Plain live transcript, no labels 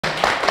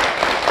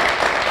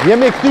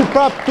Jemi këty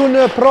prapë këtu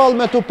në Përrallë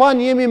me Tupan,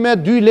 jemi me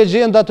dy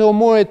legjendat e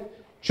humorit,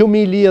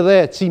 Qumili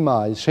dhe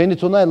Cima. Sheni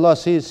të najtë, la,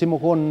 si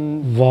më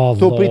konë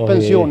të prit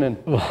pensionin.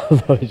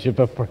 Vallaj, që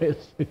për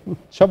presim.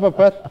 Qa për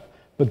pret?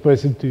 Për të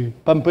presim ty.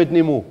 Për më prit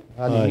një mu.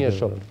 Ani një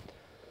shumë.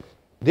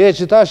 Dhe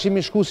që ta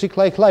shimi shku si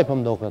klaj për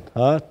mdokët.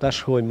 Ta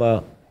shkojnë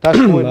ma... Ta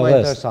shkojnë ma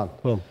interesant.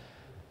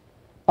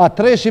 A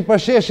Treshi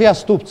Përrsheshi a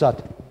Stupcat?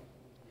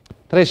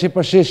 Treshi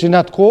Përrsheshi në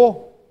atë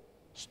ko,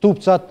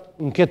 Stupcat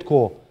në këtë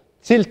ko.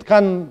 Cilët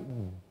kanë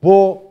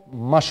bo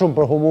ma shumë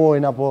për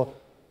humorin, apo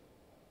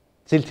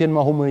cilët jenë ma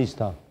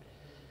humorista?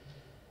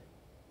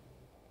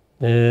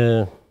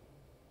 Dhe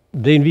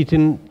në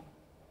vitin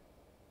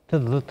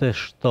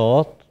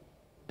 87,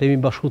 dhe mi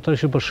bashku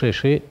Treshi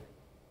Përsheshi,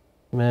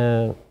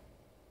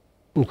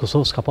 në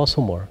Kosovë s'ka pas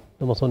humor.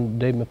 Dhe më thonë,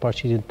 dhe me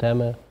parqitin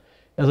teme,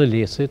 edhe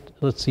lesit,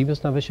 edhe Cimës,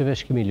 na veç e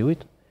veç kemi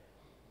lujt.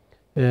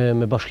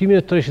 Me bashkimin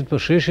e Treshit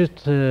Përsheshit,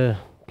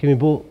 kemi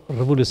bo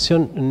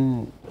revolucion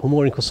në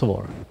humorin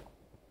kosovar.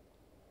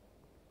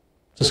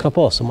 Se s'ka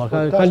pasë, ma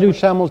ka lujt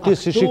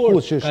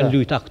kanë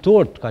lujt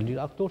aktorët e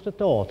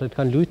teatrit,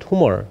 kanë lujt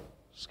humor.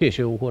 S'ke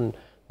që u konë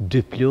 2+,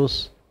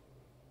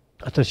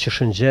 atër që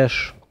shëngjesh,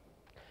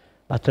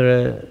 atër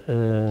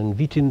në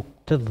vitin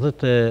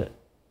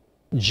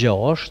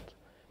 86,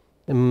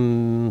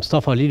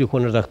 Mustafa Lili u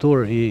konë redaktor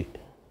i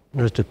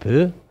në RTP,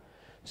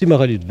 si ma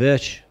ka lujt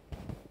veç,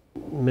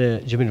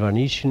 me Gjemil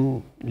Varniqin,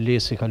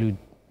 Lesi ka lujt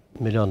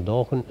me Leon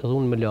Dakën, edhe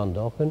unë me Leon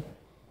Dakën.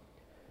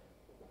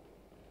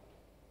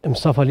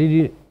 Mustafa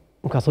Lili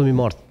më ka thonë mi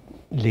martë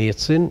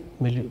Lesin,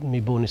 mi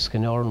bo një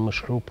skenarën më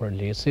shkru për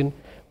Lesin.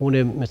 Unë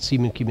me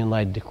Cimin kimi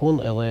najtë dikun,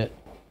 edhe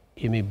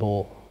jemi bo,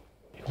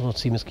 i ka thonë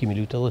Cimës kimi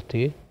lujt edhe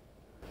ti,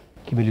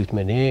 kimi lujt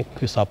me ne,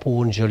 kësa po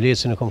unë gjë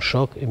Lesin e kom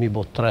shok, jemi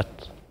bo 3.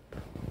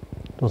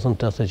 Të më thonë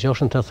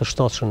 86,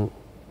 87,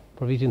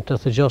 për vitin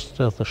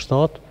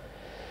 86-87,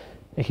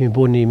 e kemi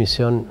bo një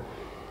emision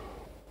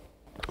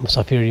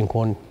Mësafirin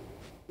konë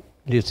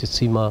Leci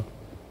Cima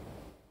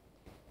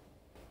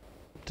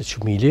të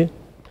Qumili.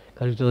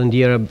 Ka lujtë edhe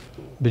ndjera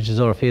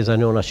Bëgjizora Feza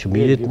Nona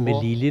Qumilit me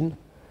Lilin,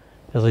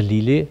 edhe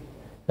Lili,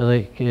 edhe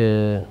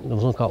në më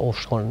thonë ka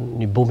ofshkon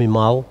një bumi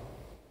malë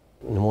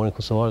në humorin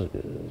kosovar,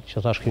 që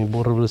tash kemi bo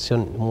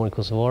revolucion në humorin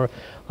kosovar,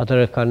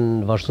 atëre kanë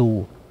vazhdu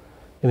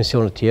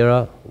emisionet tjera,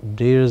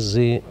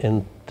 dherëzi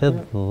në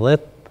 80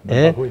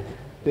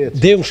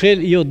 Dhe më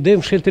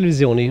shel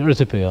televizioni,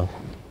 RTP-ja.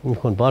 Më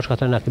konë bashkë,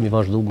 atër na kemi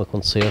vazhdu me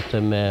koncerte,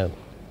 me...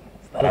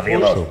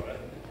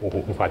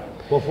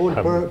 Po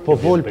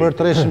folë për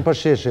Treshin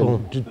Përseshin.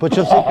 Po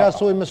qëfësi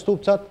krasoj me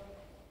Stupcat?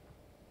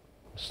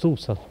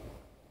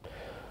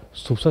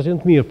 Stupcat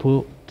jenë të mirë, po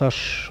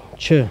tash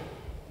që...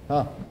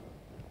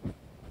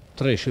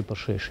 Treshi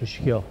Përsheshi, që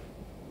kjo?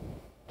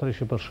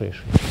 Treshi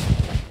Përsheshi.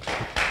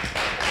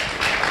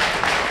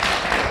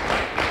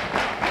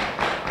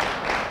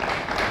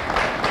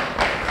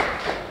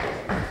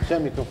 Që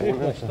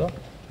mikrofonë? Që,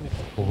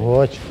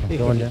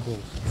 dole.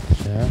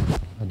 A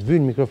të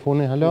vynë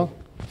mikrofoni, halo?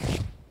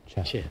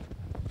 Që.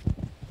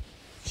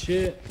 Që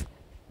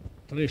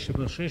Treshi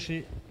Përsheshi,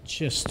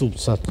 që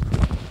Stupcat.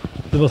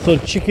 Dhe më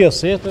thonë, që kjo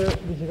setër,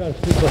 vi që kanë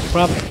këtu për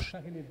prapë,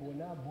 shakemi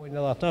bojnë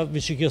edhe ata, vi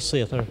që kjo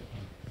setër.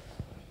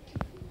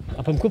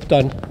 Apo më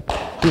kuptan?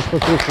 Kish për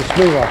Treshi,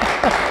 s'luva.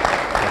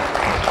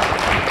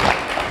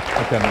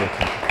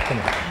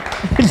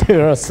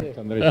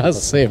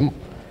 Rasim.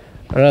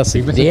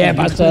 Rasim. Dje,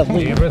 pasë të...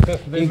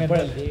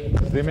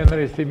 Dhe me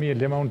nërështimi,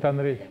 dhe ma unë të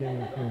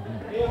nërështimi.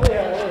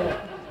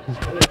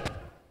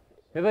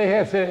 Edhe i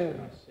hese...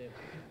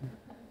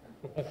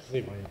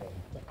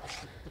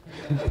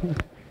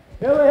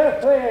 Edhe i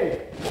hese...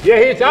 Je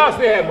hitë asë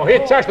një hemo,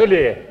 hitë qashtu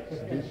li.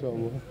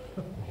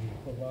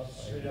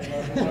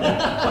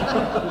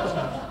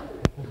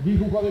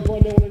 Diku ka dhe po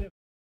në unë...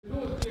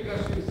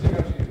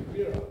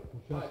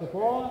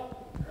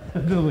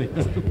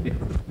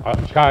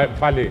 Shka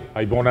fali, a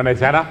i bona me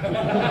qena?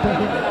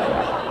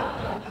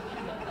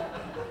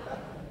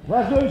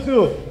 Vazhdojmë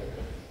su!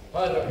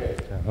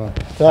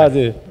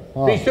 Tati.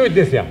 Pishtoj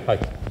disja,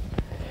 hajtë.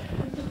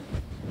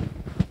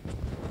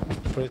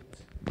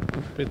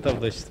 Prit të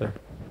vdështë.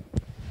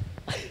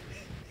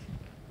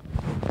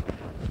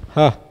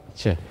 Ha,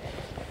 që?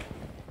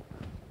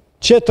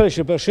 Që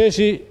Treshi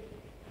Përsheshi,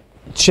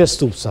 që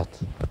Stupcat.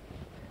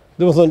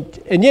 Dhe më thonë,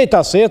 e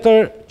njëjta setër,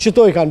 që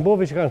to i kanë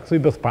bovi që kanë këthuj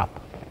bëth prapë.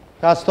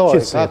 Ka stoj,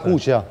 ka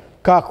kuqja.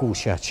 Ka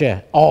kuqja, që?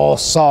 O,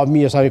 sa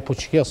mirë, sa mirë, po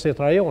që kjo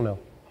setër ajone.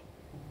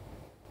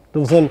 Dhe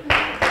më thonë,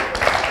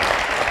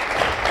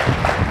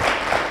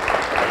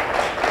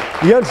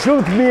 janë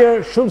shumë të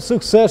mirë, shumë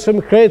sukses,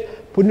 shumë kretë,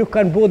 po nuk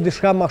kanë bo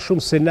dishka ma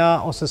shumë se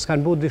na, ose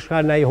s'kanë bo dishka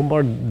na i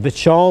humor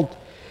veçantë,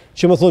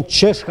 që më thonë,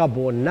 që shka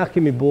bo, na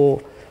kemi bo,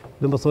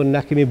 dhe më thonë,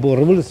 na kemi bo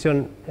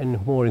revolucion në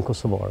humorin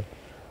kosovar.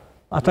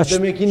 Ata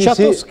që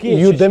ato s'keqë.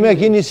 Ju dhe me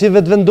keni si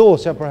vetë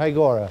vendosja për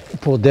hajgore.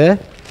 Po dhe?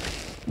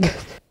 A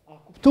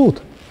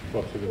kuptut?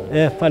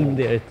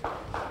 Faleminderit.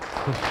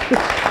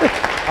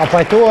 A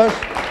pajtohesh?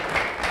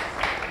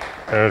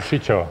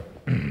 Shiqo,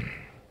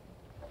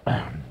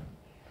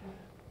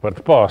 për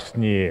të pas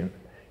një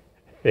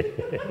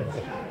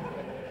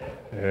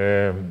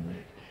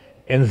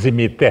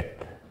Enzimitet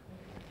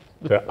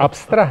të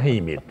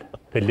abstrahimit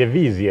të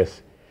lëvizjes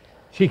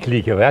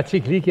ciklike dhe atë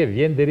ciklike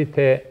vjen deri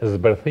te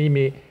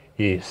zbërthimi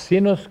i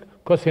sinus,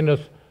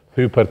 kosinus,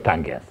 hyper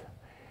tangens.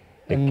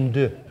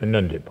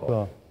 Në dy,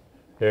 po.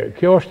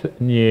 Kjo është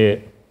një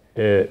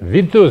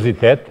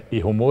virtuozitet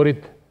i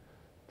humorit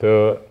të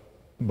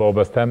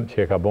babës tem që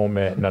e ka bo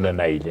me nënën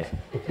Aile.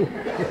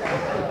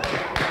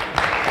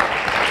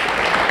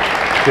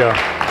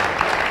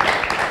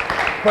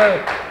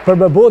 Për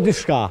me bo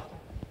diçka,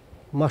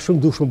 ma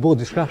shumë dush me bo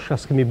diçka, shka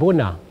s'kemi bo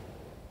na.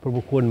 Për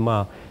më konë ma,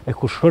 e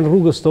ku shkën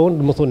rrugës tonë,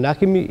 dhe më thonë, na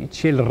kemi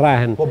qelë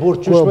rahen. Po burë,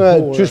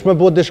 qysh me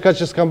bo diçka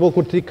që s'kam bo,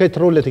 kur ti këtë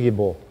rolet i ki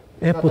bo?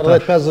 E po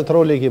tash. 50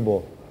 role i ki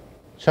bo.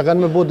 Qa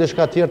kanë me bo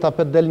diçka tjerë, ta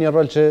për del një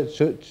rol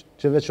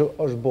që veç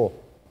është bo.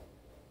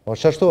 O,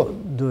 që ashtu?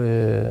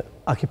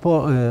 A ki po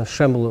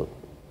shembull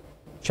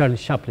Charlie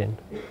Chaplin.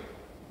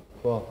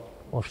 Po.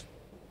 është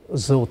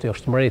zoti,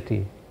 është mreti.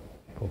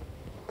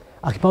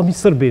 A ki po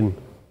Mr. Bean.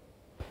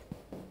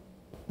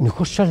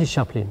 Nuk është Charlie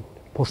Chaplin,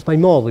 po është pa i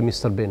madhi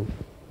Mr. Bean.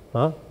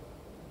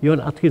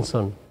 Jon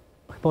Atkinson.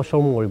 A ki po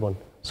shumë humor i bon.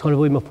 S'ka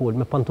nevoj me full,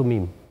 me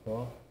pantomim.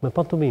 Me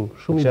pantomim,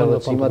 shumë i bon me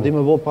pantomim. Ma di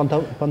me bo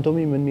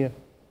pantomimin mirë.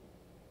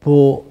 Po,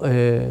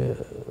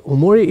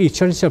 humori i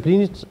Charlie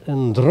Chaplinit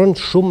ndrën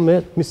shumë me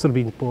Mr.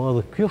 Bean, po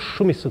edhe kjo është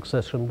shumë i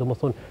suksesshëm, do më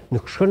thonë,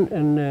 nuk shkën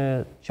në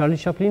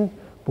Charlie Chaplin,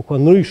 po ka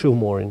ndryshe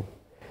humorin.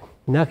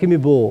 Na kemi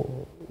bo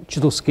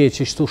qëto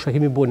skeqe, qëto shka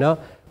kemi bo na,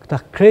 këta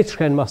krejt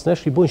shka e në mas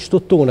nesh, i bojnë qëto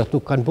tonat,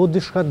 nuk kanë bo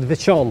dishka të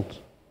veçantë.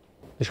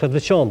 Dishka të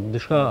veçantë,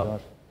 dishka...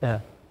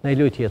 Na i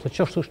loj tjetër,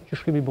 që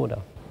është kemi bo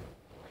na.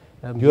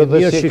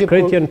 Mirë që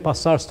krejt jenë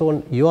pasarës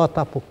tonë, jo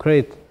ata, po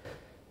krejt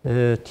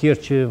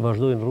tjerë që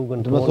vazhdojnë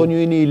rrugën tonë. Dhe me thonë ju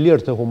jeni i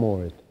lirë të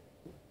humorit.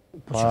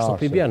 Po që është të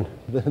pibjen.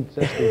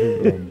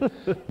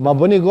 Ma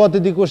bëni gati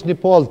dikush një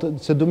palë,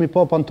 se du mi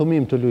pa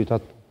pantomim të lujt,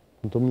 atë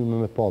pantomime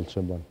me palë që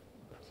bënë.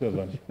 Se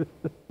bënë?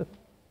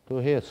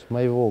 Të hecë, ma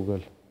i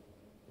vogël.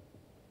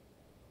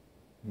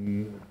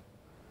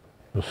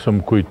 Së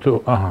më kujtu,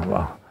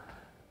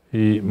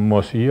 i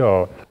mos jo,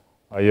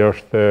 ajo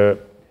është,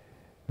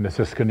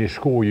 nëse s'këni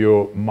shku ju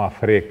ma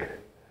frek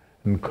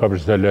në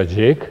këpsh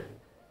zoologjik,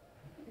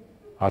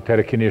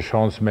 atëherë kini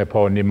shans me pa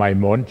një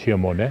majmon që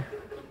jëmone.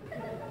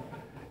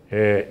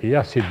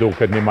 Ja si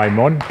duket një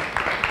majmon.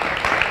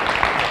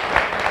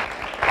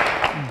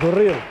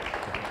 Goril.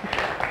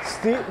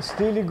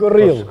 Stili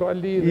goril. S'ka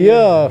lidhje.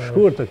 Ja,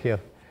 shkur të kjo.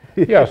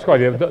 Ja, s'ka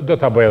lidhje, do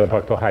t'a bëjë edhe pa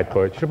këto hajtë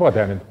pojë. Që po të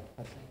emin?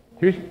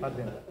 Qysh?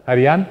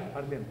 Arjan?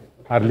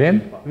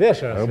 Arlen?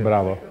 Veshë.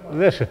 Bravo.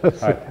 Veshë.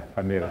 Hajtë,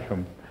 fanira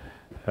shumë.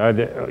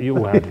 Ju,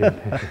 Arlen.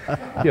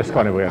 Ja,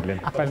 s'ka nevoj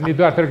Arlen. Një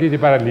duar të rëkiti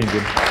para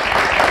Arlendin.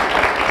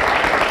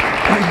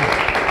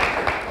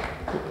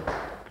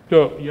 Këto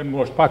jenë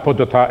ngosht pak, po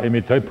do ta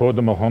imitoj, po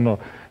do më thonë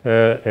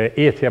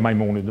ecja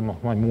majmunit, do më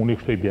thonë majmunit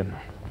kështu i bjenë.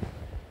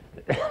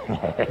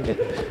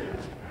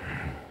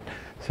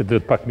 Se do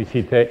të pak mi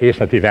qite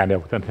esha t'i vene,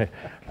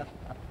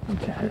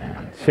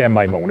 që e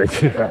majmunit,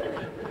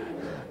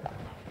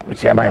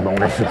 që e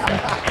majmunit.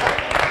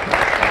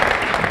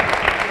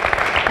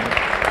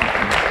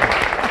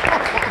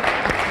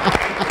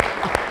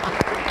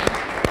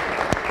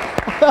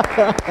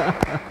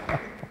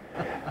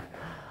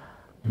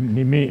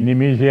 Një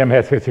mi që jem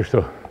hecke që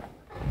shtu.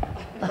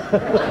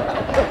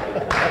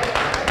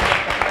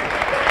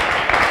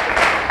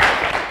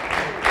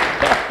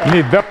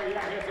 Një dëp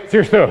që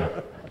shtu.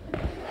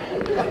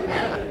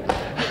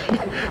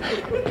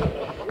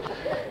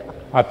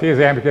 A ti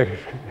zem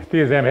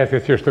hecke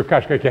që shtu, ka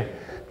shka ke.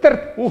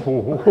 Tërt,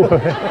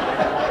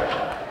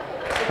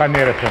 Ka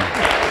nere shumë.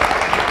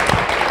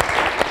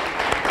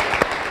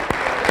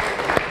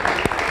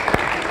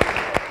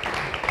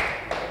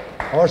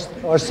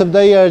 është se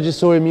vdaj e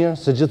regjisori mirë,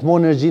 se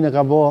gjithmonë energjinë e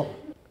ka bo?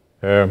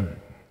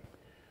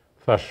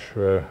 Thash,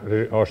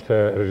 është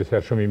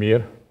regjiser shumë i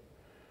mirë,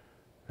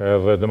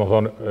 dhe dhe më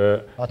thonë...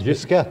 Atë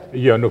pisket?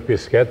 Jo, nuk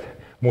pisket,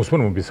 mu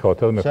s'mënë më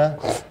pisket edhe me...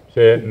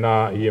 Se na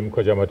jem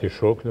ko gjamati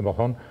shok, dhe më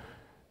thonë,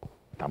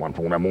 ta më në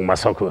punë mu ma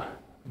sokë,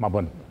 ma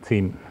bënë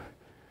cim,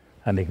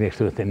 anë i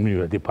kneshtu dhe të në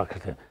mjë, di pak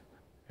të...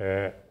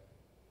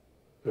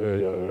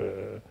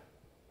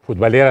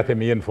 Futbalerat e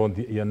mi jenë fond,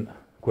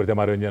 kur të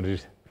marrën jenë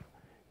rishtë,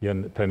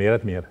 jenë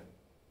trenerat mirë,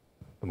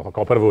 dhe më thonë,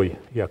 ka përvoj,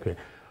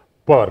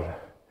 por,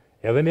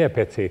 edhe ne e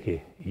peceki,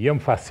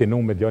 jem fascinu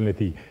me djallën e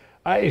ti.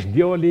 A ish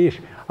djallë, ish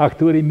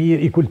aktori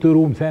mirë, i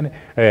kulturum,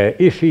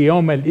 ish i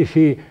omel, ish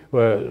i...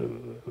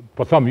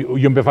 Po thamë,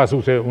 jem befasu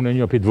se unë e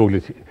një pitë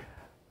voglit.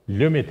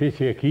 Lëmi ti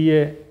që e kije,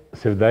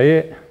 se vdaje,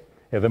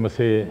 edhe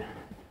mëse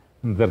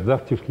në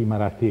dërdhët që shki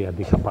maratia,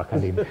 di ka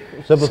pakalim.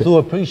 Se për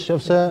thua prish,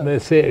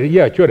 qëfëse...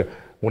 Ja, qërë,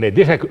 unë e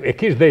disha, e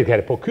kish dhejtë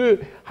herë, po kë,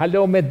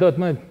 halo me do të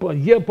më,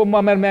 po më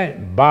mërë me,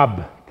 bab,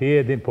 ti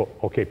e din, po,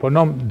 okej, po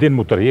nëmë din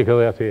mu të rjekë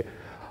dhe ati,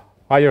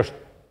 ajo është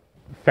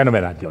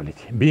fenomenal djallit,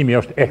 bimi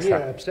është ekstra.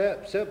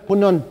 Pse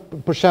punon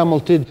për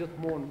shembull ti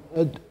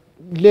gjithmonë,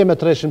 le me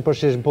Treshin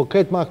Persheshin, po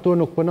këtë me aktor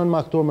nuk punon me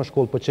aktor me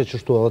shkollë, po që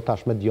qështu edhe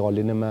tash me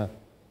djallin e me...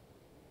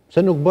 Pse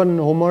nuk bën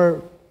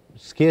humor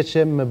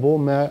skeqe me bo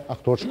me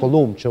aktor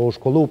shkollum, që u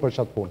shkollu për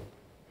qatë punë?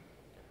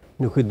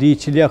 Nuk e di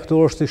cili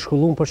aktor është i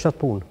shkollum për qatë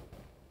punë.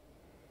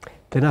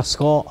 Të na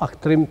s'ka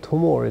aktrim të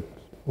humorit.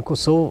 Në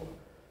Kosovë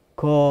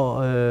ka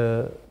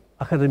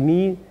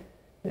akademi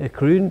e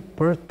kryen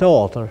për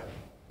teatr.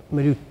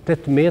 Me lutë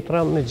 8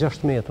 metra me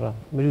 6 metra.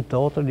 Me lutë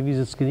teatr,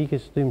 divizit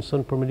skenike që të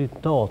mëson për me lutë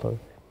teatr.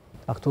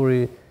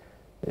 Aktori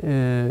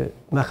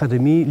me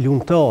akademi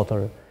lunë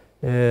teatr.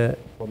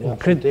 Po me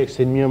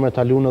tekstin mirë me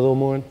ta lunë edhe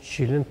humorin?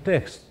 Qilën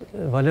tekst,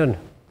 valën.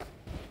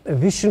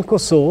 Vishën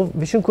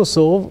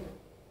Kosovë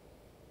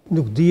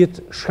nuk dihet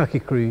shka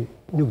ki kry,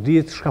 nuk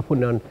dihet shka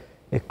punën.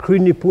 E kry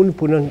një punë,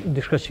 punën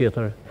dishka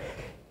qeter.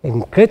 E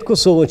në kretë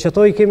Kosovën, që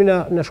ato i kemi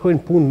në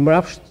shkojnë punë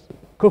mrapsht,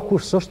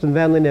 kërkursosht në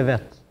vendin e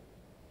vetë.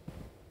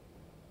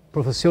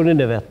 Profesionin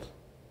e vetë.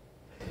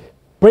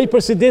 Prej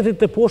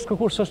presidentit të poshtë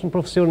kërkursosht në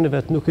profesionin e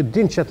vetë, nuk e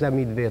din që të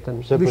lamit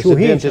vetën. Se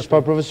presidenti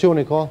çfarë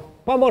profesioni ka?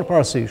 Pa marë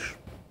parasysh.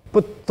 Po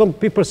të thëmë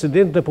pi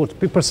presidentit të poshtë,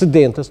 pi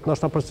presidentës,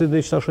 nështë ta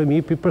presidenti që ta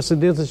shojmi, pi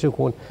presidentës që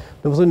konë.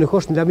 Në më thënë nuk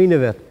është në lamin e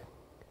vetë.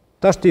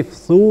 Ta është t'i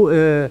thu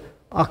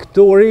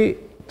aktori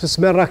të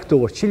smerë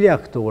aktor. Qili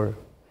aktor?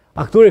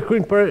 Aktori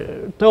krynë për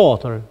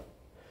teatr.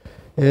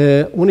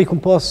 Unë i kom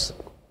pas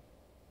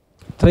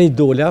 3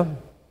 idola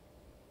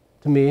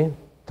të mi,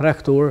 3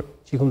 aktor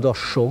që i kom da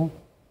shumë.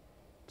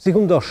 Si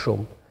kom da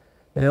shumë.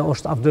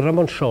 është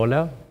Abdurrahman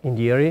Shala,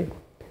 indjeri,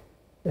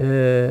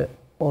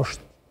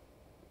 është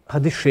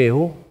Hadi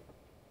Shehu,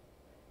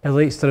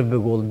 edhe Istref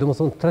Begolli. Dhe më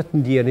thonë, 3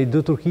 ndjeni,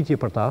 2 turkitje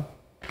për ta.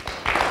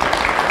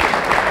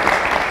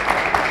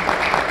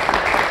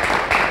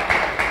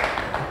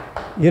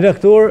 Një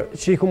aktor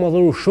që i ku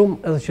madhuru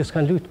shumë edhe që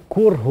s'kan lujtë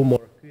kur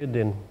humor, kjo e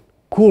din.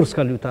 Kur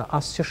s'ka lujta,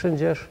 as që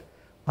shëngjesh,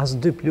 as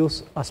 2+,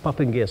 as pa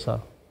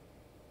pëngesa.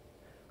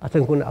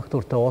 Atë në kënë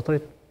aktor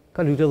teatrit,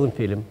 ka lujtë edhe në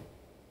film.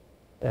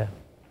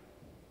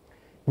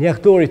 Një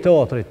aktor i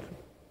teatrit,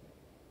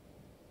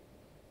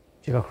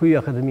 që ka kryjë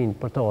akademin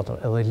për teatr,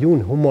 edhe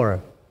lunë humor,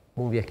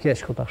 mu vje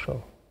kesh këta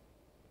shoh.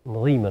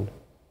 Më dhimen.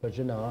 Për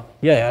gjëna?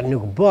 Ja,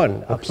 nuk bën.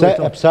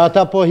 Pse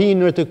ata po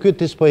hinër të këtë,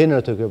 ti s'po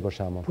hinër të këtë për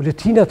shama?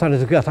 Politina ata në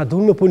të këtë, ata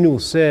duhen me punu,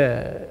 se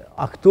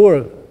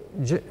aktor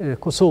në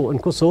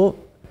Kosovë,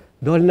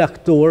 dalin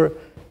aktor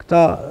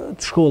këta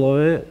të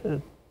shkollave,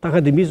 të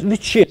akademisë,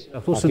 liqesin,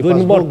 aktor se duhen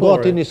në marë pare.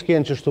 Gati një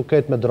skenë që shtu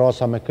këtë me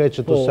drasa, me këtë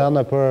që të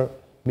sene për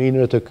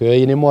minër të këtë, e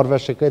jeni marrë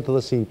vesh e këtë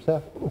dhe si, pëse?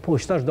 Po,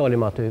 qëtash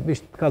dalim aty,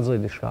 bishtë ka të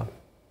zëjdi shka.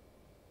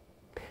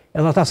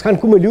 Edhe ata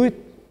s'kanë ku me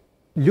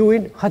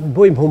lujnë, hatë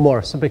bojmë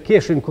humor, se për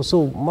keshin në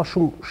Kosovë ma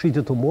shumë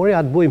shritët humori,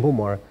 hatë bojmë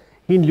humor.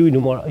 Hinë lujnë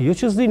humor, jo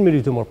që s'dinë me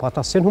lujtë humor, pa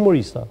ata sen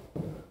humorista,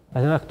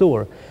 ata në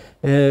aktor,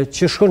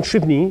 që shkon në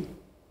Shqipni,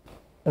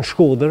 në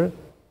Shkodër,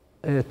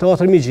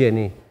 teatr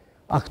Migjeni.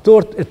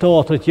 Aktorët e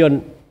teatrit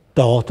janë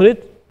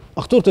teatrit,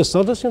 aktorët e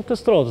stradës janë të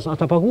stradës,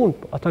 ata pagun,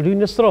 ata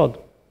lujnë në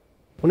stradë.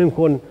 Unë më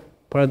konë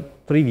për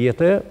 3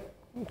 vjetë,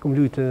 këm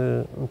lujtë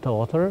në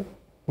teatr,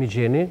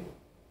 Migjeni,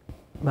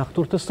 me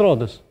aktorët e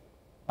stradës.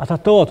 Ata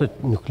teatrit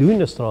nuk lujnë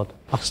në stradë.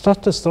 Ata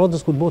të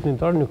stradës ku të botë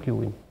njëntarë nuk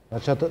lujnë.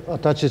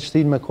 Ata që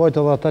qëtin me kojtë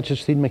edhe ata që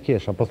qëtin me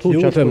kesha.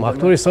 Lutëm,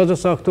 aktori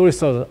stradës, aktori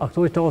stradës,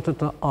 aktori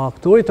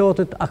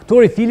teatrit,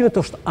 aktori filmit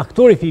është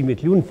aktori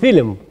filmit, lujnë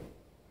film.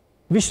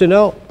 Vishtë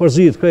na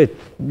përzidh këtë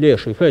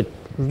leshë, këtë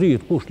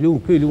përzidh, kush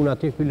lujnë, këj lujnë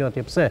atje, këj lujnë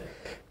atje. Pse?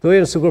 Këto e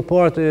në sigur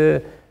partë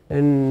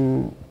në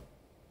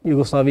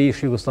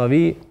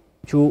Jugoslavi,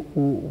 që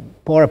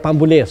pare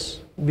pambules,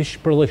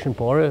 vishtë përdojshin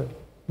pare,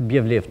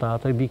 bje vlefta,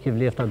 ata i bike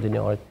vlefta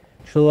dinjarit.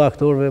 Që dhe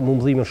aktorve, mu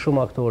më dhimen shumë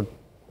aktor,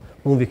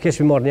 mu më vikesh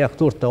mi marrë një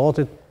aktor të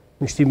teatrit,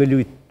 më shti me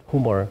lujtë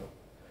humor.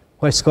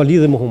 Ka i s'ka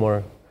lidhe me humor.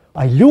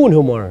 A i lunë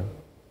humor.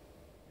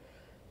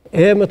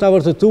 E me ta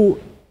vërtetu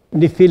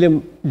një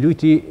film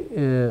lujti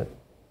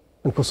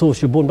në Kosovë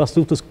që bonë bas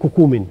luftës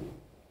Kukumin.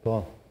 Po.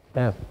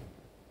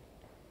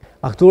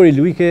 Aktori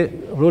lujke,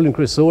 rolin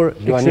kryesor,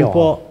 e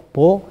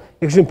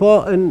këshim po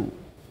në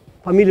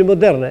familje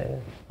moderne.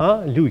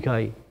 Lujka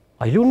a i.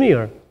 A i lunë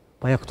mirë.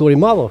 Pa i aktori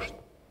madhë është.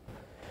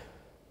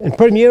 Në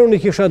përmjerë unë i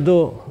kisha do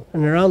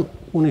në randë,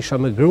 unë isha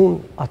me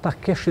grunë, ata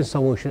keshin sa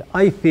më ishin.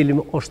 A i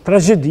film është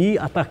tragedi,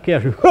 ata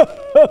keshin.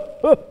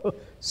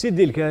 Si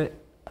dilke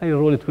a i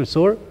rolit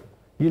kryesor,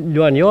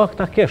 luan jo,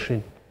 ata keshin.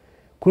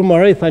 Kur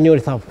më rejtë, tha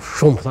njëri, tha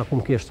shumë, tha ku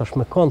më kesh, thash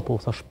me kanë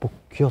po, thash po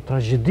kjo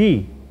tragedi,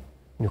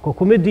 nuk o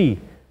komedi.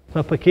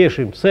 Tha për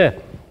keshim, pse,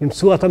 i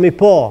mësu ata me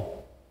pa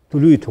të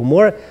lujtë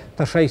humor,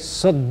 thash a i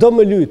sot do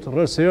me lujtë,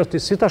 rrë serios,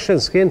 ti si ta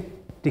shenë s'ken,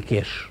 ti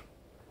kesh.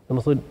 Dhe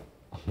më thënë...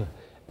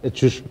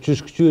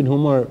 Qysh këqyën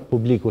humor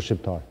publiku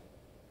shqiptar,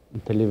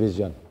 në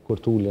televizion, kur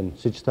t'ullën,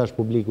 si që tash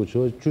publiku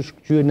qysh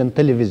këqyën në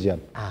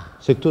televizion,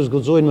 se këtu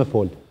s'gëzojnë me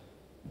folë,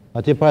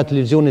 atje para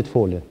televizionit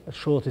folën.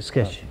 Shohët i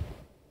skeqi.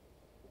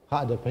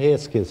 Hade, për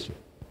jetë skeqi.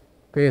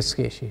 Për jetë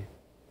skeqi.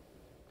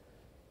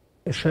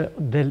 Ishe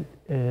del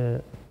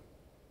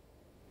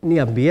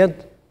një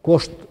ambient, ku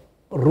është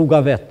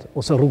rruga vetë,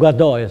 ose rruga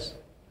dajës.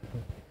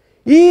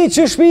 I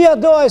që shpija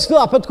dojës,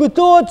 për të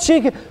kujtojtë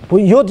që... Po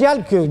jo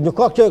djallë, nuk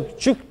ka kjo,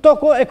 që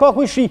këto e ka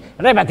ku i shi.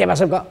 Rebe atje,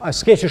 a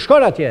s'ke që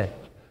shkon atje.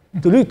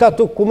 Të lyta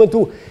të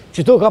komentu,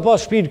 që tu ka pas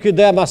shpinë këtë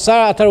dhe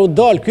masara, atër u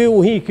dalë, këtë u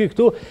hi, këtë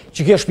këtu,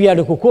 që kjo shpia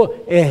në kuko,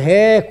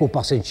 ku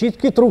pasen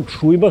qitë këtë rrugë,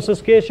 shuj bërë se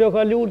s'ke që o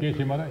ka lunë. S'ke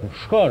që maraj?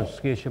 Shkanë,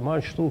 s'ke që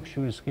marë shtu,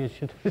 këshu i s'ke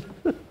që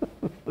të...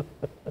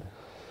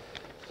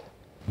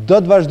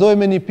 Do të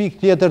vazhdojmë një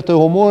pikë tjetër të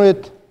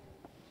humorit,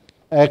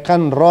 e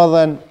kanë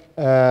radhen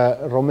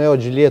Romeo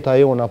Gjulieta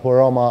jonë, apo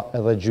Roma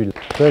edhe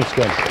Gjyllë. Të në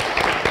s'kemë.